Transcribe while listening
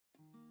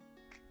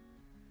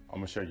I'm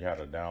gonna show you how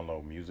to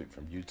download music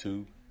from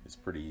YouTube. It's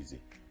pretty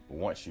easy. But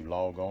once you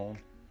log on,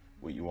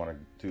 what you want to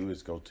do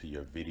is go to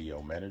your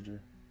video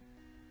manager.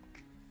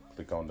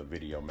 Click on the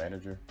video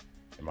manager.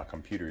 And my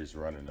computer is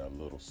running a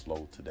little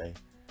slow today.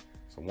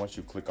 So once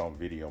you click on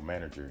video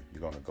manager,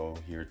 you're gonna go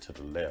here to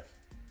the left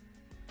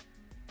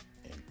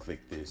and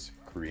click this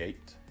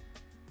create.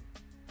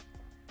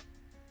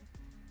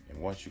 And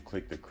once you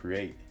click the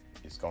create,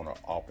 it's gonna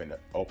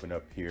open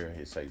up here.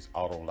 It says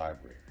auto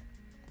library.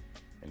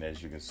 And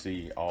as you can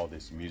see, all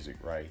this music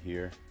right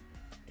here,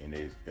 and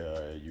you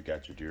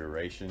got your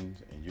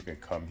durations, and you can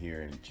come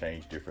here and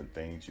change different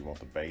things. You want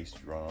the bass,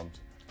 drums,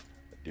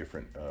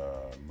 different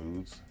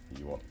moods.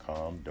 You want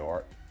calm,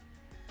 dark.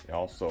 And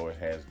also it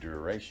has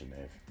duration.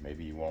 If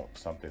maybe you want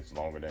something that's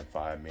longer than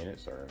 5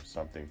 minutes or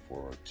something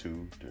for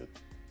 2 to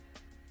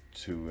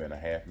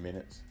 2.5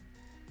 minutes.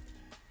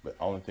 But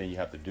only thing you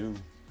have to do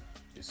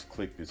is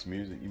click this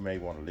music. You may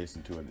want to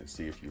listen to it and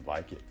see if you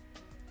like it.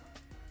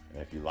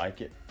 And if you like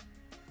it,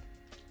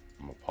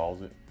 I'm gonna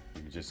pause it.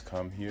 You can just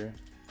come here,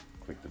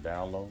 click the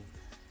download,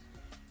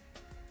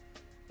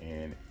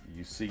 and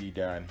you see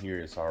down here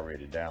it's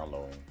already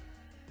downloading.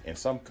 And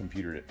some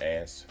computer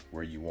asks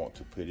where you want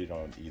to put it,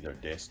 on either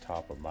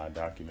desktop or My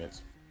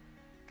Documents.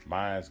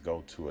 Mine's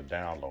go to a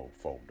download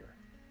folder,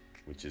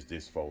 which is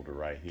this folder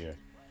right here.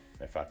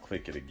 If I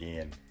click it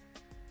again,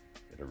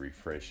 it'll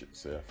refresh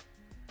itself.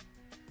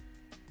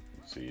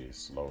 You see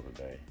it's slow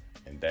today.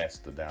 And that's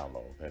the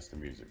download. That's the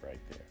music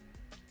right there.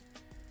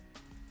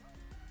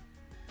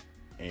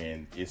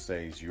 And it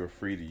says you're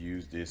free to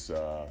use this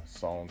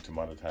song to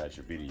monetize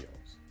your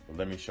videos. But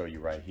let me show you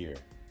right here.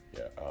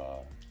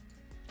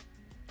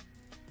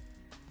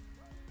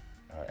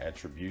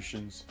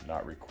 Attributions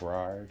not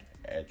required,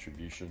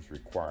 attributions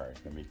required.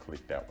 Let me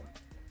click that one.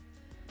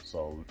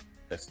 So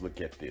let's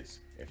look at this.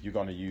 If you're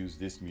going to use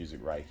this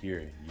music right here,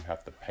 you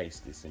have to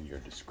paste this in your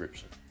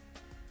description.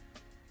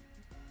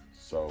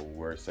 So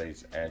where it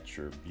says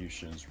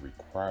attributions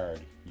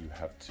required, you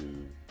have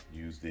to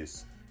use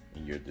this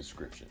in your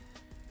description.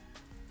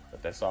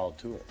 But that's all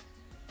to it.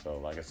 So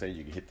like I said,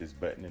 you can hit this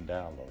button and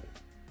download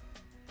it.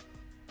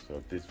 So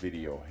if this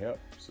video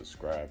helped,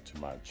 subscribe to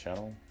my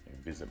channel and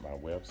visit my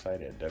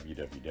website at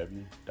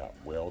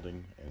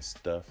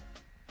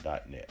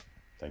www.weldingandstuff.net.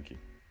 Thank you.